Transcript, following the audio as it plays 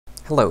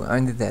Hello,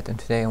 I'm the Dead, and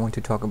today I want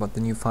to talk about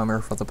the new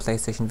firmware for the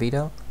PlayStation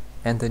Vita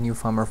and the new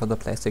firmware for the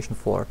PlayStation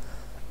 4.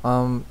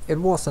 It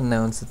was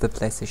announced that the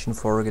PlayStation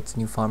 4 gets a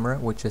new firmware,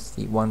 which is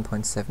the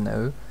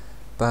 1.70,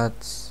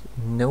 but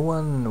no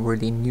one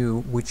really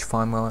knew which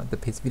firmware the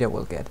PS Vita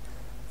will get.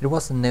 It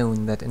was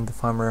known that in the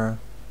firmware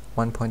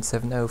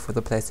 1.70 for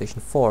the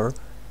PlayStation 4,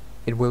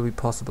 it will be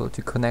possible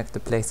to connect the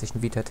PlayStation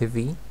Vita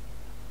TV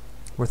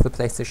with the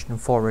PlayStation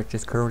 4, which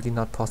is currently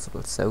not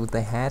possible, so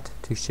they had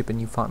to ship a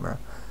new firmware.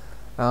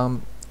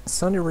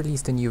 Sony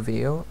released a new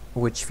video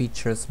which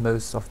features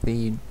most of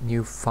the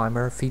new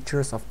firmware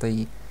features of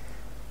the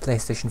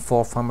PlayStation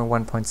 4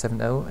 firmware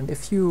 1.70, and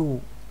if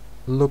you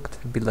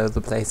looked below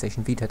the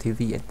PlayStation Vita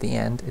TV at the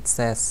end, it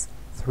says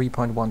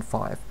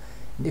 3.15,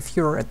 and if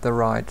you're at the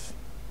right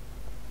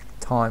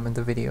time in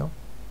the video,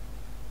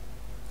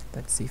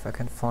 let's see if I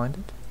can find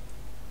it.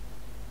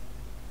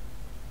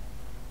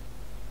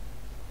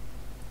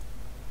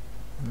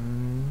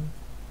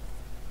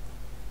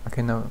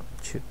 Okay, no,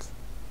 it should.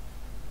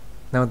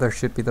 Now there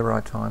should be the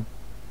right time.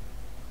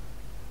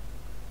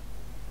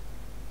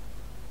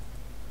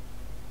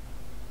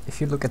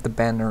 If you look at the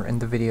banner in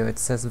the video, it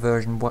says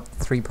version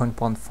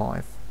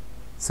 3.15.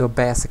 So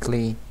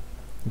basically,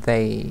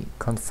 they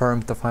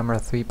confirmed the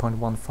firmware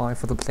 3.15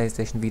 for the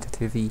PlayStation Vita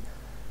TV.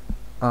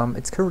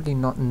 It's currently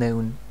not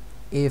known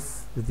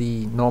if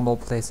the normal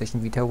PlayStation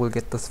Vita will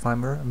get this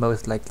firmware.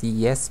 Most likely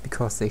yes,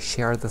 because they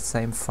share the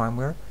same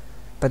firmware.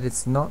 But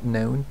it's not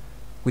known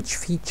which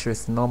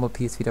features the normal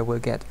PS Vita will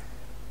get.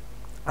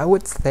 I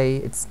would say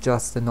it's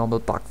just a normal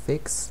bug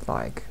fix,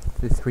 like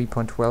the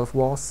 3.12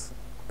 was,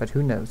 but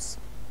who knows.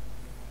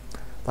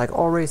 Like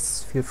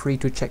always, feel free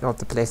to check out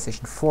the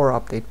PlayStation 4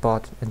 update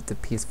bot and the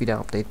PS Vita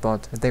update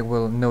bot. They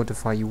will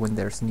notify you when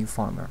there's a new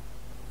firmware.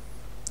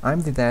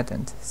 I'm the Dad,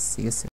 and see you soon.